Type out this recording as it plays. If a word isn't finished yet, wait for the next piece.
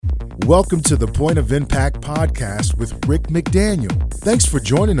Welcome to the Point of Impact podcast with Rick McDaniel. Thanks for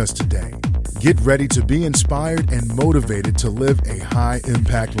joining us today. Get ready to be inspired and motivated to live a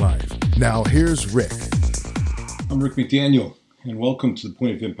high-impact life. Now, here's Rick. I'm Rick McDaniel, and welcome to the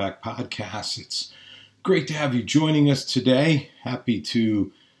Point of Impact podcast. It's great to have you joining us today. Happy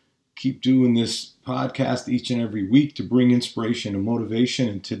to keep doing this podcast each and every week to bring inspiration and motivation,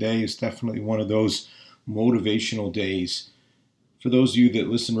 and today is definitely one of those motivational days. For those of you that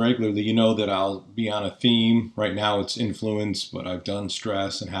listen regularly, you know that I'll be on a theme. Right now it's influence, but I've done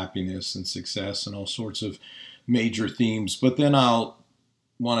stress and happiness and success and all sorts of major themes. But then I'll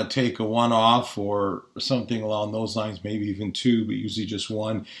want to take a one off or something along those lines, maybe even two, but usually just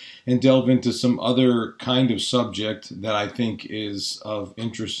one, and delve into some other kind of subject that I think is of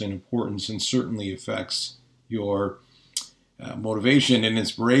interest and importance and certainly affects your motivation and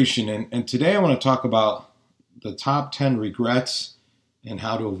inspiration. And today I want to talk about the top 10 regrets and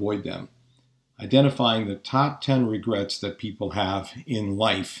how to avoid them. Identifying the top 10 regrets that people have in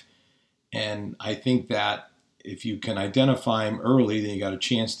life. And I think that if you can identify them early, then you got a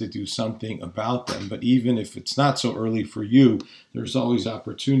chance to do something about them. But even if it's not so early for you, there's always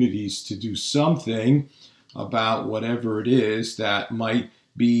opportunities to do something about whatever it is that might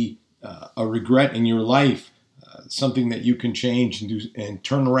be a regret in your life. Something that you can change and do and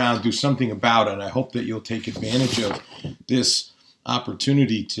turn around, do something about it. And I hope that you'll take advantage of this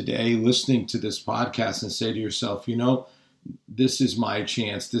opportunity today, listening to this podcast, and say to yourself, you know, this is my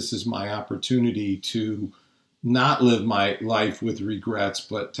chance. This is my opportunity to not live my life with regrets,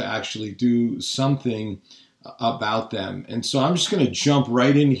 but to actually do something about them. And so I'm just going to jump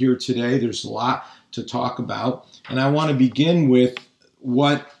right in here today. There's a lot to talk about. And I want to begin with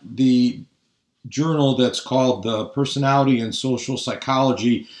what the journal that's called the Personality and Social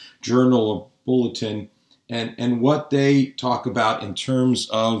Psychology Journal or Bulletin, and what they talk about in terms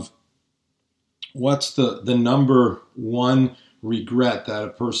of what's the number one regret that a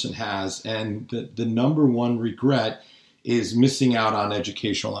person has. And the number one regret is missing out on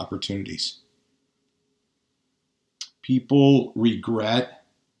educational opportunities. People regret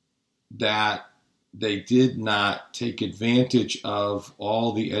that they did not take advantage of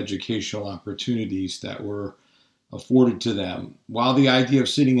all the educational opportunities that were afforded to them. While the idea of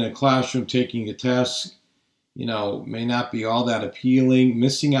sitting in a classroom, taking a test, may not be all that appealing,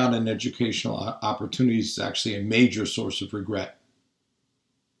 missing out on educational opportunities is actually a major source of regret.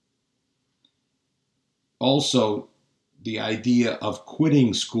 Also, the idea of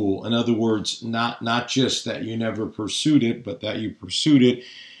quitting school, in other words, not just that you never pursued it, but that you pursued it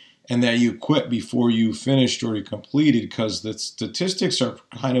and that you quit before you finished or you completed, because the statistics are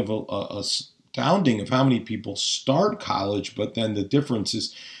kind of astounding of how many people start college, but then the difference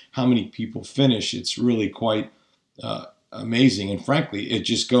is how many people finish. It's really quite amazing. And frankly, it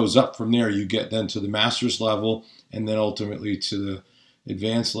just goes up from there. You get then to the master's level and then ultimately to the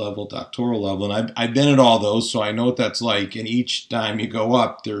advanced level, doctoral level. And I've been at all those, so I know what that's like. And each time you go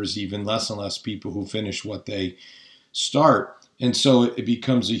up, there's even less and less people who finish what they start. And so it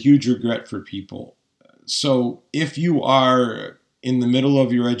becomes a huge regret for people. So if you are in the middle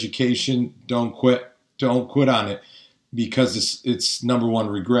of your education, don't quit. Don't quit on it, because it's number one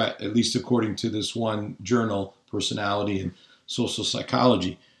regret, at least according to this one journal, Personality and Social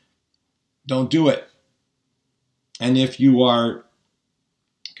Psychology. Don't do it. And if you are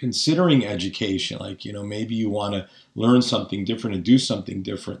considering education, like, maybe you want to learn something different and do something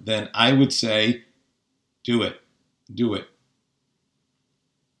different, then I would say do it. Do it.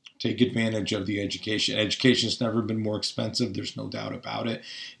 Take advantage of the education. Education's never been more expensive. There's no doubt about it.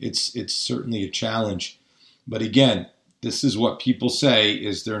 It's certainly a challenge. But again, this is what people say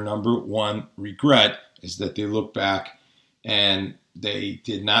is their number one regret, is that they look back and they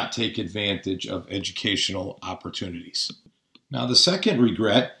did not take advantage of educational opportunities. Now, the second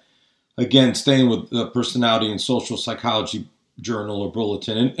regret, again, staying with the Personality and Social Psychology Journal or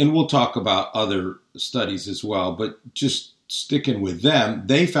Bulletin, and we'll talk about other studies as well, but just sticking with them,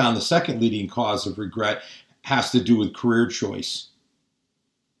 they found the second leading cause of regret has to do with career choice.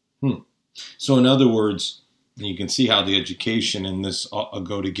 So in other words, and you can see how the education and this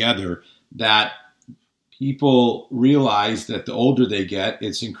go together, that people realize that the older they get,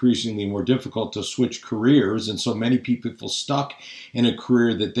 it's increasingly more difficult to switch careers. And so many people feel stuck in a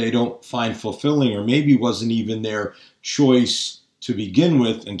career that they don't find fulfilling, or maybe wasn't even their choice to begin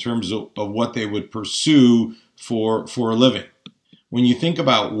with in terms of what they would pursue for a living. When you think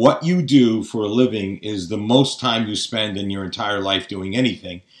about what you do for a living is the most time you spend in your entire life doing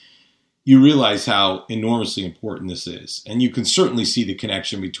anything, you realize how enormously important this is. And you can certainly see the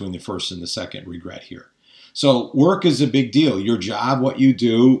connection between the first and the second regret here. So work is a big deal. Your job, what you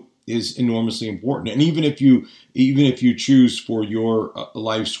do, is enormously important. And even if you choose for your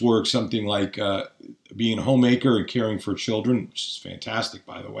life's work something like being a homemaker and caring for children, which is fantastic,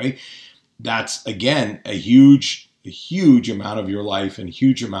 by the way, that's again a huge amount of your life and a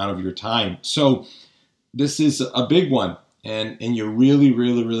huge amount of your time. So this is a big one, and you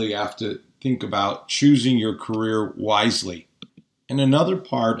really have to think about choosing your career wisely. And another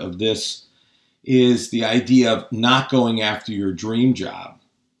part of this is the idea of not going after your dream job.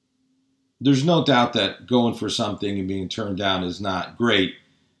 There's no doubt that going for something and being turned down is not great,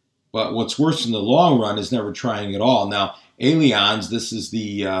 but what's worse in the long run is never trying at all. Now, Allianz, this is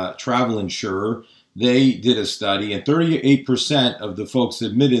the travel insurer, they did a study, and 38% of the folks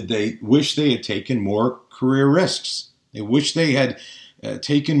admitted they wish they had taken more career risks. They wish they had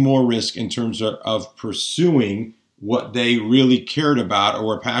taken more risk in terms of pursuing what they really cared about or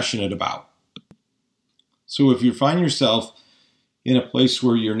were passionate about. So if you find yourself in a place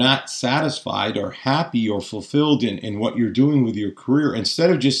where you're not satisfied or happy or fulfilled in what you're doing with your career, instead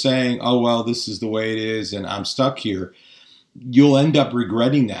of just saying, oh, well, this is the way it is and I'm stuck here, you'll end up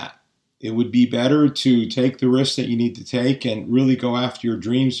regretting that. It would be better to take the risks that you need to take and really go after your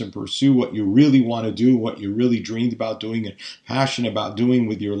dreams and pursue what you really want to do, what you really dreamed about doing and passionate about doing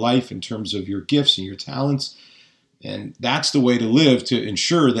with your life in terms of your gifts and your talents. And that's the way to live to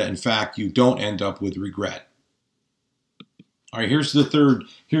ensure that, in fact, you don't end up with regret. All right, here's the third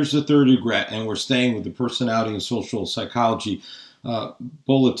regret, and we're staying with the Personality and Social Psychology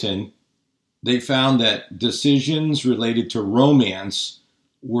Bulletin. They found that decisions related to romance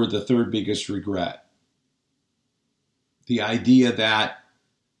were the third biggest regret. The idea that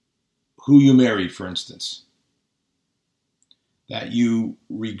who you married, for instance, that you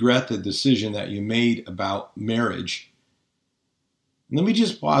regret the decision that you made about marriage. Let me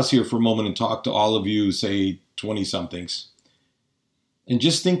just pause here for a moment and talk to all of you, say 20-somethings. And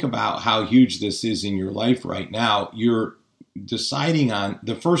just think about how huge this is in your life right now. You're deciding on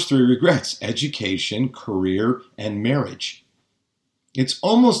the first three regrets: education, career, and marriage. It's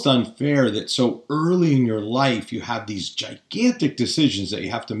almost unfair that so early in your life you have these gigantic decisions that you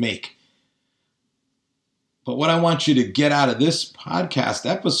have to make. But what I want you to get out of this podcast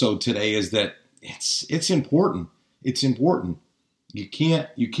episode today is that it's important. It's important. You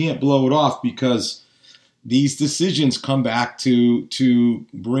can't blow it off, because these decisions come back to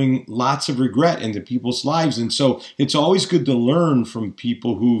bring lots of regret into people's lives. And so it's always good to learn from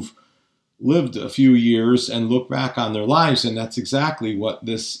people who've lived a few years and look back on their lives. And that's exactly what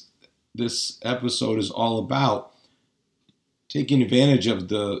this episode is all about. Taking advantage of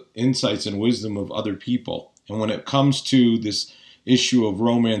the insights and wisdom of other people. And when it comes to this issue of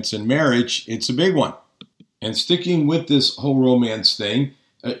romance and marriage, it's a big one. And sticking with this whole romance thing,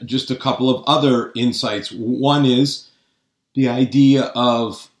 just a couple of other insights. One is the idea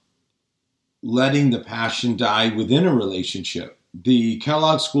of letting the passion die within a relationship. The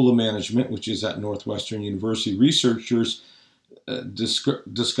Kellogg School of Management, which is at Northwestern University, researchers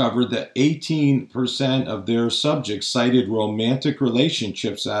discovered that 18% of their subjects cited romantic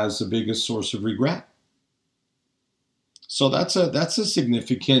relationships as the biggest source of regret. So that's a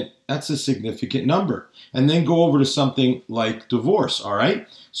significant number. And then go over to something like divorce. All right.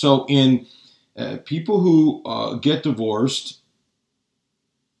 So in people who get divorced,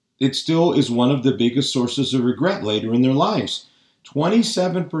 it still is one of the biggest sources of regret later in their lives.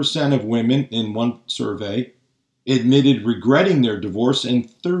 27% of women in one survey admitted regretting their divorce, and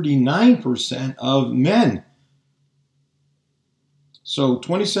 39% of men. So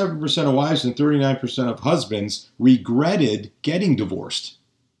 27% of wives and 39% of husbands regretted getting divorced.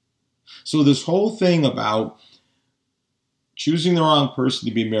 So this whole thing about choosing the wrong person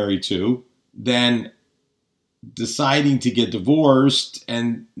to be married to, then deciding to get divorced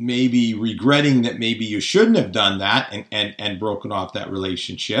and maybe regretting that maybe you shouldn't have done that and broken off that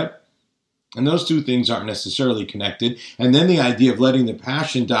relationship. And those two things aren't necessarily connected. And then the idea of letting the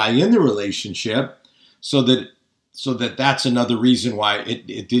passion die in the relationship so that that's another reason why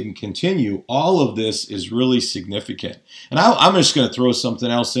it didn't continue. All of this is really significant. And I'm just going to throw something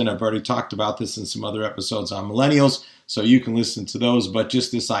else in. I've already talked about this in some other episodes on millennials, so you can listen to those. But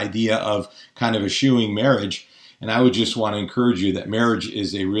just this idea of kind of eschewing marriage. And I would just want to encourage you that marriage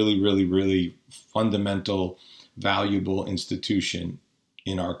is a really, really, really fundamental, valuable institution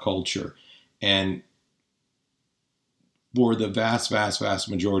in our culture. And for the vast, vast, vast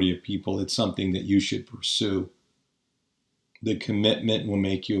majority of people, it's something that you should pursue. The commitment will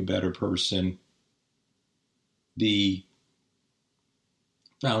make you a better person. The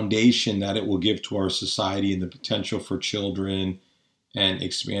foundation that it will give to our society and the potential for children and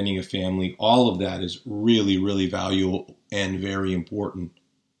expanding a family, all of that is really, really valuable and very important.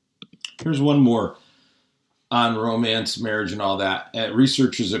 Here's one more on romance, marriage, and all that.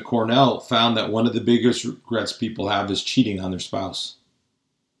 Researchers at Cornell found that one of the biggest regrets people have is cheating on their spouse.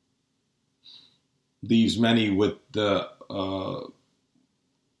 Leaves many with the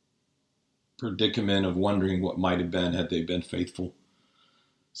predicament of wondering what might have been had they been faithful.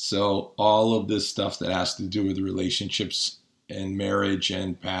 So all of this stuff that has to do with relationships and marriage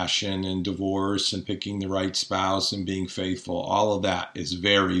and passion and divorce and picking the right spouse and being faithful, all of that is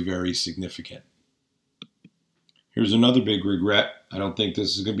very, very significant. Here's another big regret. I don't think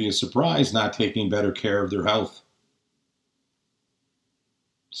this is going to be a surprise, not taking better care of their health.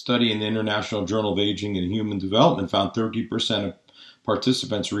 Study in the International Journal of Aging and Human Development found 30% of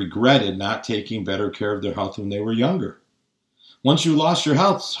participants regretted not taking better care of their health when they were younger. Once you lost your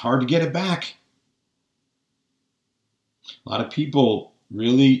health, it's hard to get it back. A lot of people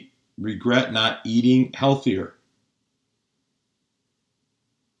really regret not eating healthier.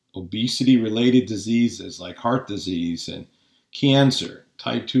 Obesity-related diseases like heart disease and cancer,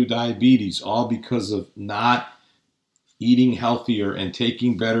 type 2 diabetes, all because of not eating healthier and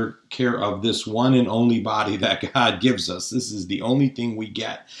taking better care of this one and only body that God gives us. This is the only thing we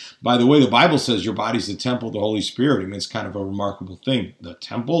get. By the way, the Bible says your body's the temple of the Holy Spirit. I mean, it's kind of a remarkable thing. The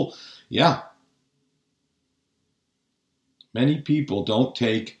temple, yeah. Many people don't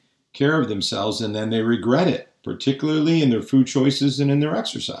take care of themselves and then they regret it, particularly in their food choices and in their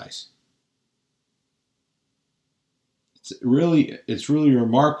exercise. It's really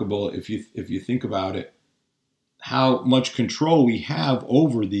remarkable if you think about it, how much control we have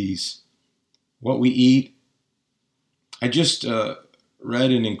over what we eat. I just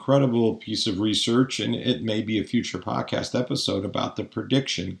read an incredible piece of research, and it may be a future podcast episode, about the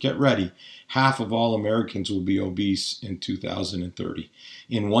prediction. Get ready. Half of all Americans will be obese in 2030.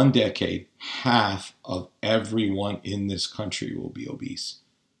 In one decade, half of everyone in this country will be obese.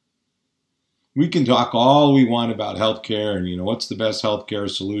 We can talk all we want about healthcare and, what's the best healthcare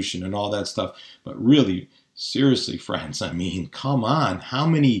solution and all that stuff, but really, seriously, friends, I mean, come on. How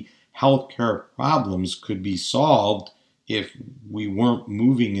many healthcare problems could be solved if we weren't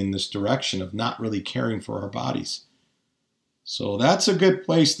moving in this direction of not really caring for our bodies? So that's a good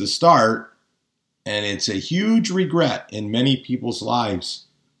place to start, and it's a huge regret in many people's lives.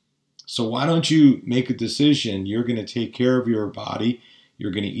 So why don't you make a decision? You're going to take care of your body.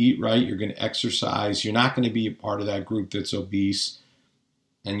 You're going to eat right. You're going to exercise. You're not going to be a part of that group that's obese,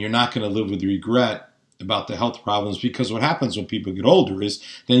 and you're not going to live with regret about the health problems, because what happens when people get older is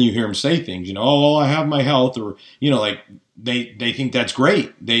then you hear them say things, oh, well, I have my health, or, like they think that's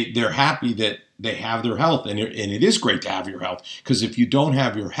great. They're happy that they have their health, and it is great to have your health, because if you don't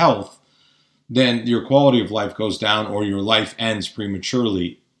have your health, then your quality of life goes down or your life ends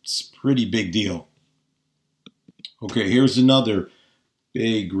prematurely. It's a pretty big deal. Okay, here's another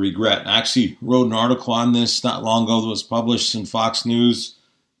big regret. I actually wrote an article on this not long ago that was published in Fox News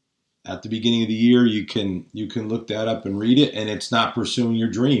at the beginning of the year. You can look that up and read it, and it's not pursuing your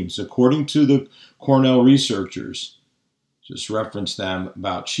dreams. According to the Cornell researchers, just reference them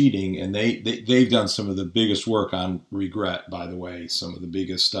about cheating, and they've done some of the biggest work on regret, by the way, some of the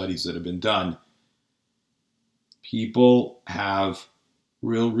biggest studies that have been done. People have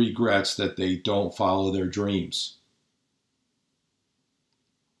real regrets that they don't follow their dreams,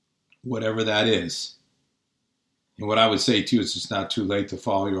 whatever that is. And what I would say, too, is it's not too late to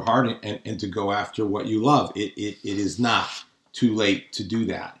follow your heart and to go after what you love. It is not too late to do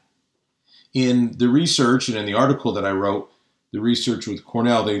that. In the research and in the article that I wrote, the research with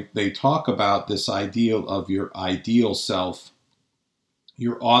Cornell, they talk about this ideal of your ideal self,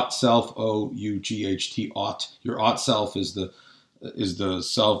 your ought self, O-U-G-H-T, ought. Your ought self is the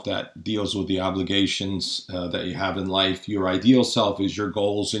self that deals with the obligations that you have in life. Your ideal self is your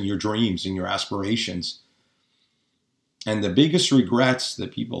goals and your dreams and your aspirations. And the biggest regrets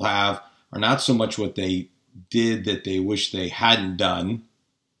that people have are not so much what they did that they wish they hadn't done,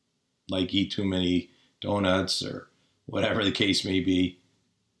 like eat too many donuts or whatever the case may be,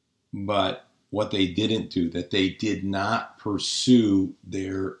 but what they didn't do, that they did not pursue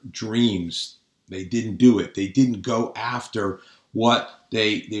their dreams. They didn't do it. They didn't go after what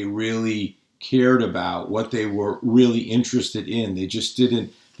they really cared about, what they were really interested in. They just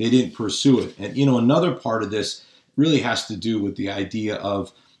didn't pursue it. And, another part of this really has to do with the idea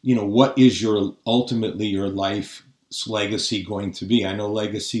of, what is ultimately your life's legacy going to be? I know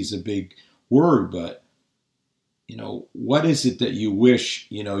legacy is a big word, but, what is it that you wish,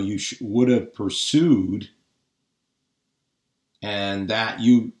 you would have pursued, and that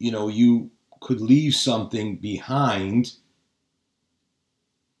you could leave something behind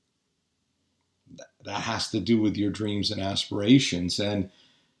that has to do with your dreams and aspirations. And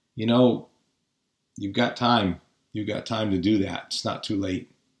you know, you've got time. You've got time to do that. It's not too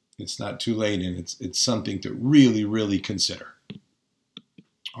late. It's not too late, and it's something to really, really consider.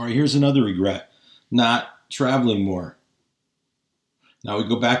 All right, here's another regret: not traveling more. Now we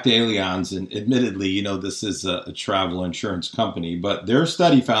go back to Allianz, and admittedly, this is a travel insurance company, but their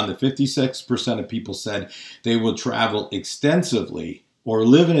study found that 56% of people said they will travel extensively or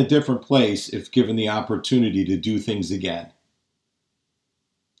live in a different place if given the opportunity to do things again.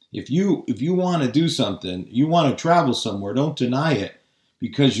 If you want to do something, you want to travel somewhere, don't deny it,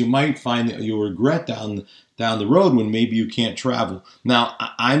 because you might find that you'll regret down the road when maybe you can't travel. Now,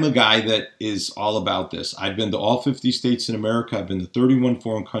 I'm a guy that is all about this. I've been to all 50 states in America. I've been to 31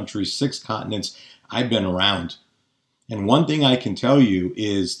 foreign countries, 6 continents. I've been around. And one thing I can tell you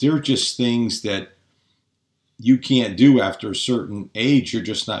is there are just things that you can't do after a certain age. You're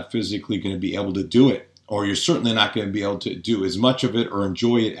just not physically going to be able to do it, or you're certainly not going to be able to do as much of it or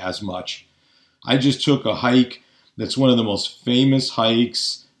enjoy it as much. I just took a hike that's one of the most famous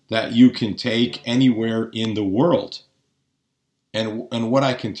hikes that you can take anywhere in the world. And what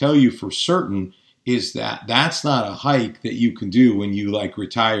I can tell you for certain is that that's not a hike that you can do when you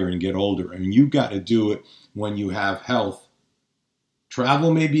retire and get older. I mean, you've got to do it when you have health.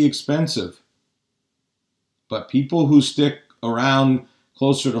 Travel may be expensive, but people who stick around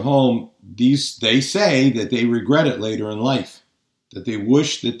closer to home, they say that they regret it later in life, that they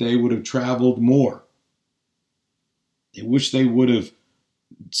wish that they would have traveled more. They wish they would have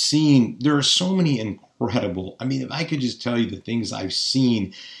seen. There are so many incredible, if I could just tell you the things I've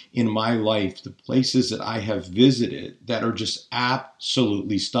seen in my life, the places that I have visited that are just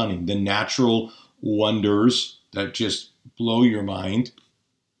absolutely stunning, the natural wonders that just blow your mind,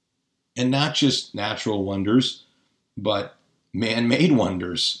 and not just natural wonders, but man-made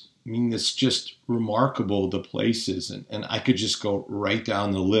wonders. It's just remarkable, the places, and I could just go right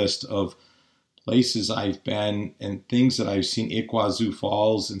down the list of places I've been and things that I've seen. Iguazu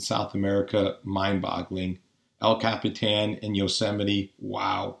Falls in South America, mind-boggling. El Capitan in Yosemite,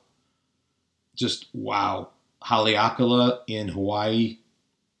 wow. Just wow. Haleakala in Hawaii,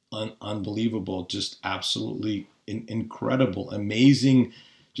 unbelievable. Just absolutely incredible, amazing,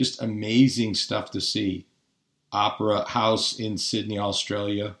 just amazing stuff to see. Opera House in Sydney,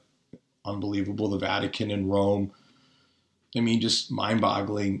 Australia, unbelievable. The Vatican in Rome. Just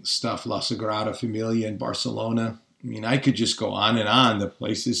mind-boggling stuff. La Sagrada Familia in Barcelona. I could just go on and on, the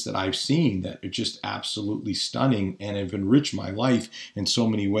places that I've seen that are just absolutely stunning and have enriched my life in so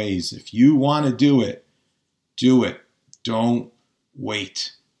many ways. If you want to do it, do it. Don't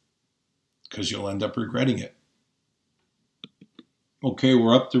wait, because you'll end up regretting it. Okay,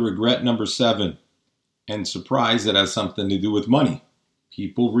 we're up to regret number 7. And surprise, it has something to do with money.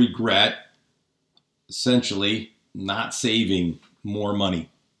 People regret, essentially, not saving more money,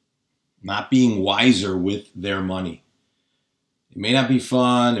 not being wiser with their money. It may not be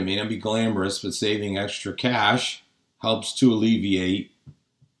fun, it may not be glamorous, but saving extra cash helps to alleviate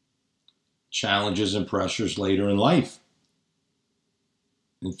challenges and pressures later in life.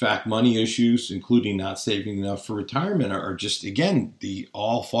 In fact, money issues, including not saving enough for retirement, are just, again, they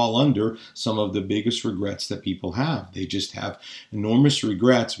all fall under some of the biggest regrets that people have. They just have enormous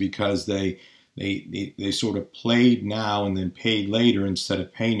regrets because they sort of played now and then paid later instead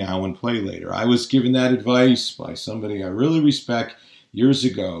of pay now and play later. I was given that advice by somebody I really respect years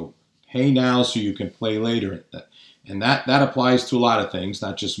ago. Pay now so you can play later. And that applies to a lot of things,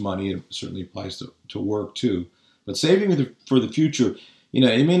 not just money. It certainly applies to work too. But saving for the future,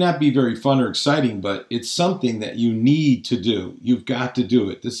 it may not be very fun or exciting, but it's something that you need to do. You've got to do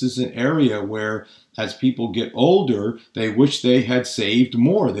it. This is an area where, as people get older, they wish they had saved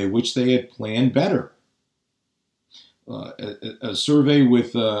more. They wish they had planned better. A survey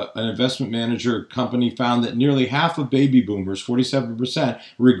with an investment manager company found that nearly half of baby boomers, 47%,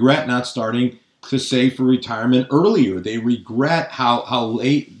 regret not starting to save for retirement earlier. They regret how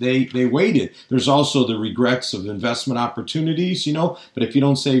late they waited. There's also the regrets of investment opportunities, but if you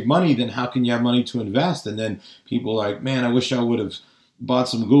don't save money, then how can you have money to invest? And then people are like, man, I wish I would have bought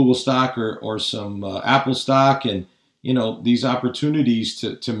some Google stock or some Apple stock. And, these opportunities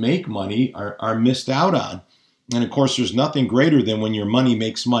to make money are missed out on. And of course, there's nothing greater than when your money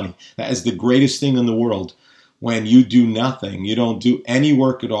makes money. That is the greatest thing in the world. When you do nothing, you don't do any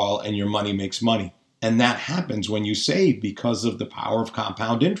work at all, and your money makes money. And that happens when you save because of the power of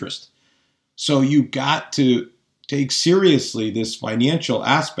compound interest. So you got to take seriously this financial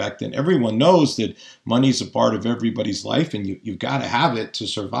aspect, and everyone knows that money is a part of everybody's life, and you've got to have it to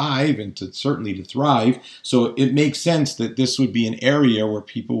survive and certainly to thrive. So it makes sense that this would be an area where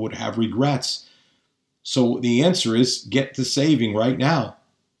people would have regrets. So the answer is get to saving right now.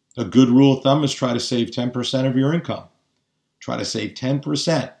 A good rule of thumb is try to save 10% of your income. Try to save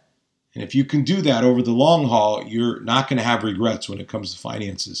 10%. And if you can do that over the long haul, you're not going to have regrets when it comes to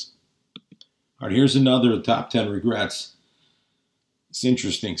finances. All right, here's another top 10 regrets. It's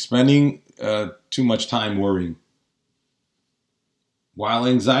interesting. Spending too much time worrying. While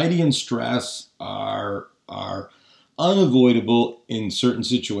anxiety and stress are unavoidable in certain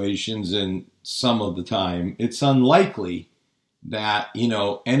situations and some of the time, it's unlikely that,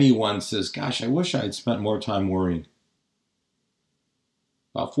 anyone says, gosh, I wish I had spent more time worrying.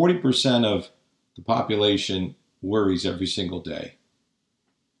 About 40% of the population worries every single day.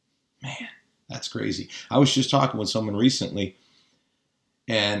 Man, that's crazy. I was just talking with someone recently,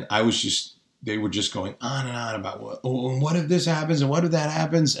 and they were just going on and on about what if this happens and what if that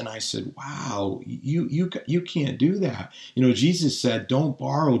happens? And I said, wow, you can't do that. Jesus said, don't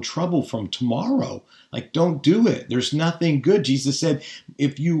borrow trouble from tomorrow. Like, don't do it. There's nothing good. Jesus said,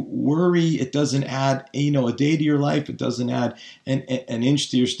 if you worry, it doesn't add, a day to your life. It doesn't add an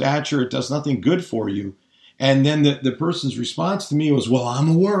inch to your stature. It does nothing good for you. And then the person's response to me was, well, I'm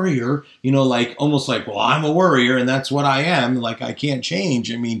a worrier, almost like, well, I'm a worrier and that's what I am. Like, I can't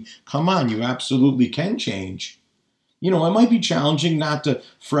change. I mean, come on, you absolutely can change. It might be challenging not to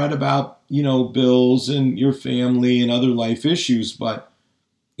fret about, bills and your family and other life issues, but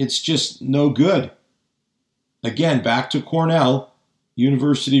it's just no good. Again, back to Cornell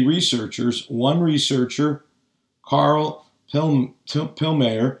University researchers. One researcher, Carl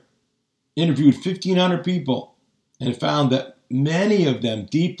Pillmayer, interviewed 1,500 people and found that many of them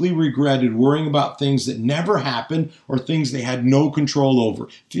deeply regretted worrying about things that never happened or things they had no control over.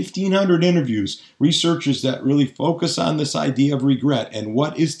 1,500 interviews, researchers that really focus on this idea of regret. And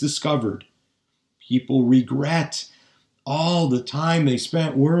what is discovered? People regret all the time they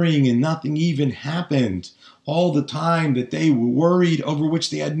spent worrying and nothing even happened. All the time that they were worried over which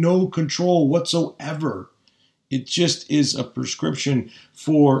they had no control whatsoever. It just is a prescription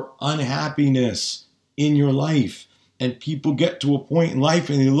for unhappiness in your life. And people get to a point in life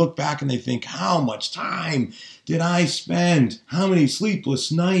and they look back and they think, how much time did I spend? How many sleepless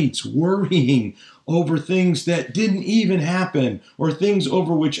nights worrying over things that didn't even happen or things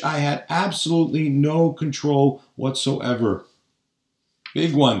over which I had absolutely no control whatsoever?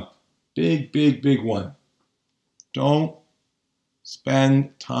 Big one. Big one. Don't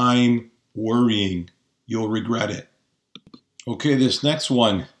spend time worrying. You'll regret it. Okay, this next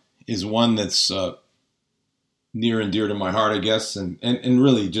one is one that's near and dear to my heart, I guess, and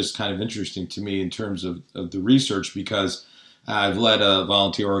really just kind of interesting to me in terms of the research, because I've led a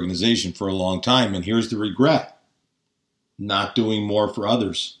volunteer organization for a long time, and here's the regret: not doing more for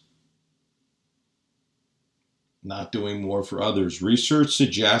others. Not doing more for others. Research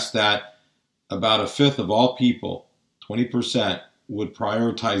suggests that about a fifth of all people, 20%, would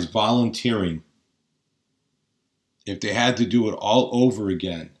prioritize volunteering if they had to do it all over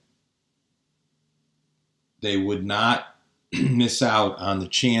again. They would not miss out on the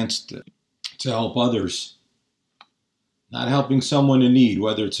chance to help others. Not helping someone in need,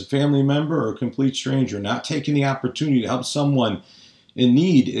 whether it's a family member or a complete stranger, not taking the opportunity to help someone in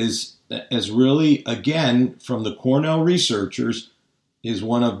need is really, again, from the Cornell researchers, is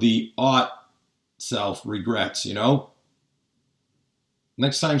one of the self-regrets,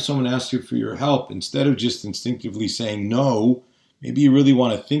 Next time someone asks you for your help, instead of just instinctively saying no, maybe you really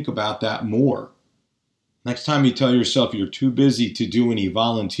want to think about that more. Next time you tell yourself you're too busy to do any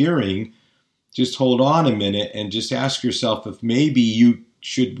volunteering, just hold on a minute and just ask yourself if maybe you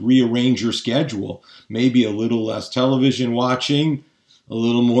should rearrange your schedule. Maybe a little less television watching, a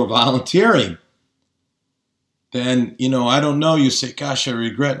little more volunteering. Then, I don't know, you say, gosh, I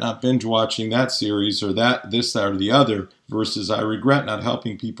regret not binge watching that series or this, that, or the other, versus I regret not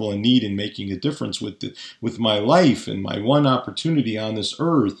helping people in need and making a difference with my life and my one opportunity on this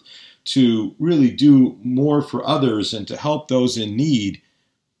earth to really do more for others and to help those in need.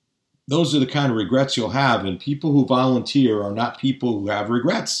 Those are the kind of regrets you'll have, and people who volunteer are not people who have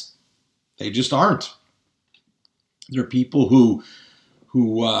regrets. They just aren't. They're people who,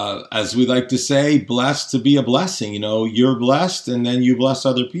 as we like to say, blessed to be a blessing. You're blessed and then you bless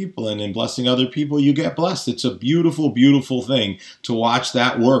other people. And in blessing other people, you get blessed. It's a beautiful, beautiful thing to watch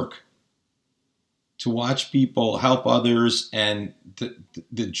that work. To watch people help others, and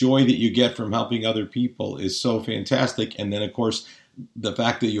the joy that you get from helping other people is so fantastic. And then, of course, the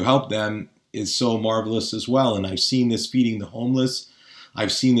fact that you help them is so marvelous as well. And I've seen this feeding the homeless.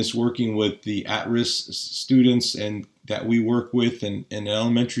 I've seen this working with the at-risk students and that we work with in an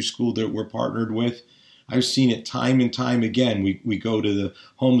elementary school that we're partnered with. I've seen it time and time again. We go to the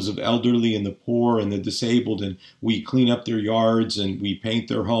homes of elderly and the poor and the disabled, and we clean up their yards and we paint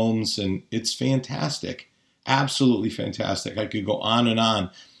their homes, and it's fantastic. Absolutely fantastic. I could go on and on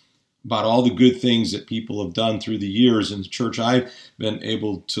about all the good things that people have done through the years in the church I've been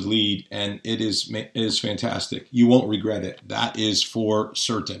able to lead, and it is fantastic. You won't regret it. That is for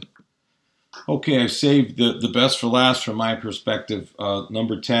certain. Okay, I've saved the best for last from my perspective.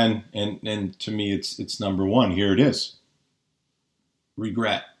 Number 10, and to me it's number 1. Here it is.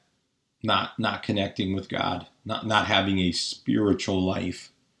 Regret. Not connecting with God, not having a spiritual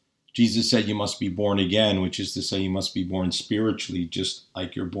life. Jesus said you must be born again, which is to say you must be born spiritually, just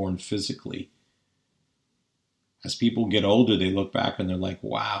like you're born physically. As people get older, they look back and they're like,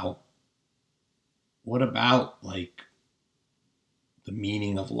 wow, what about like the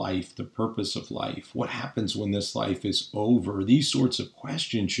meaning of life, the purpose of life? What happens when this life is over? These sorts of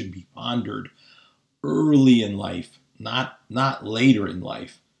questions should be pondered early in life, not later in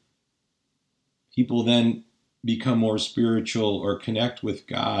life. People then become more spiritual or connect with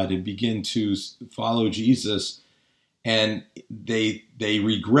God and begin to follow Jesus, and they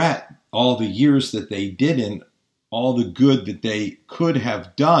regret all the years that they didn't, all the good that they could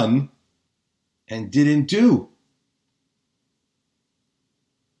have done and didn't do.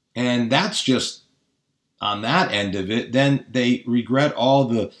 And that's just on that end of it. Then they regret all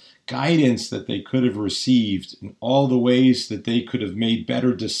the guidance that they could have received and all the ways that they could have made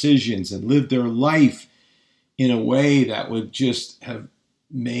better decisions and lived their life in a way that would just have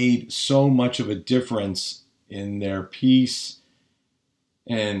made so much of a difference in their peace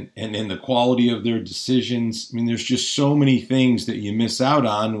and in the quality of their decisions. I mean, there's just so many things that you miss out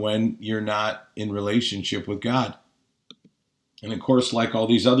on when you're not in relationship with God. And of course, like all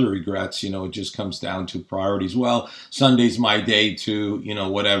these other regrets, it just comes down to priorities. Well, Sunday's my day to,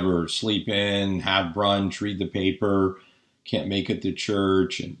 whatever, sleep in, have brunch, read the paper, can't make it to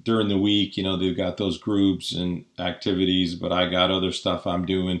church. And during the week, they've got those groups and activities, but I got other stuff I'm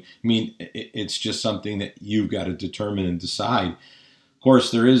doing. I mean, it's just something that you've got to determine and decide. Of course,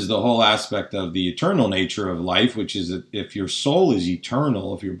 there is the whole aspect of the eternal nature of life, which is that if your soul is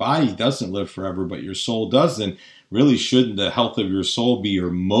eternal, if your body doesn't live forever, but your soul does, then really shouldn't the health of your soul be your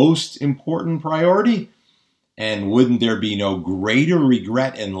most important priority? And wouldn't there be no greater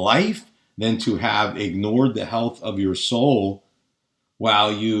regret in life than to have ignored the health of your soul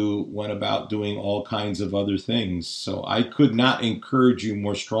while you went about doing all kinds of other things? So I could not encourage you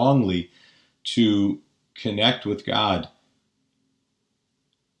more strongly to connect with God,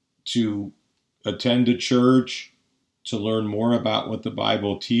 to attend a church, to learn more about what the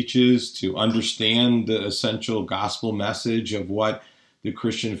Bible teaches, to understand the essential gospel message of what the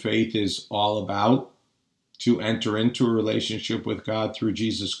Christian faith is all about, to enter into a relationship with God through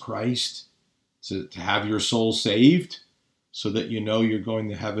Jesus Christ, to have your soul saved so that you're going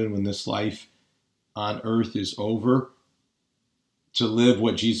to heaven when this life on earth is over, to live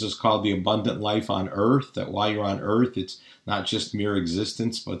what Jesus called the abundant life on earth, that while you're on earth, it's not just mere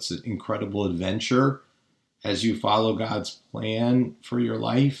existence, but it's an incredible adventure. As you follow God's plan for your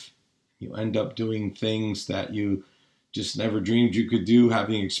life, you end up doing things that you just never dreamed you could do,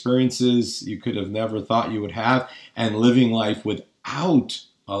 having experiences you could have never thought you would have, and living life without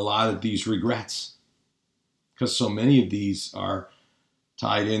a lot of these regrets. Because so many of these are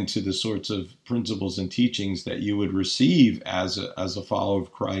tied into the sorts of principles and teachings that you would receive as a follower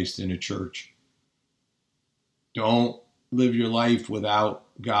of Christ in a church. Don't live your life without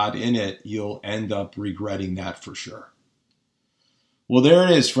God in it. You'll end up regretting that for sure. Well, there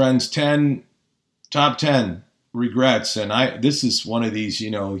it is, friends. Top 10 regrets. And this is one of these,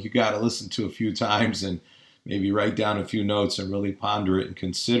 you got to listen to a few times and maybe write down a few notes and really ponder it and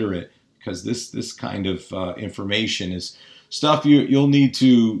consider it, because this kind of information is stuff you'll need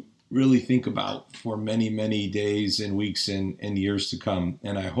to really think about for many, many days and weeks and years to come.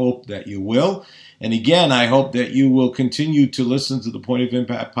 And I hope that you will. And again, I hope that you will continue to listen to the Point of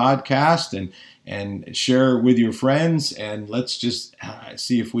Impact podcast and share with your friends. And let's just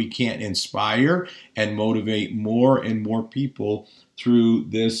see if we can't inspire and motivate more and more people through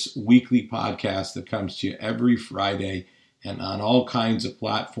this weekly podcast that comes to you every Friday. And on all kinds of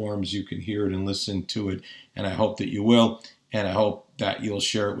platforms, you can hear it and listen to it. And I hope that you will. And I hope that you'll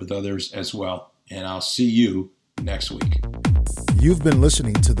share it with others as well. And I'll see you next week. You've been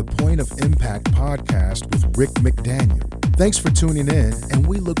listening to the Point of Impact podcast with Rick McDaniel. Thanks for tuning in, and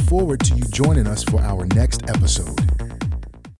we look forward to you joining us for our next episode.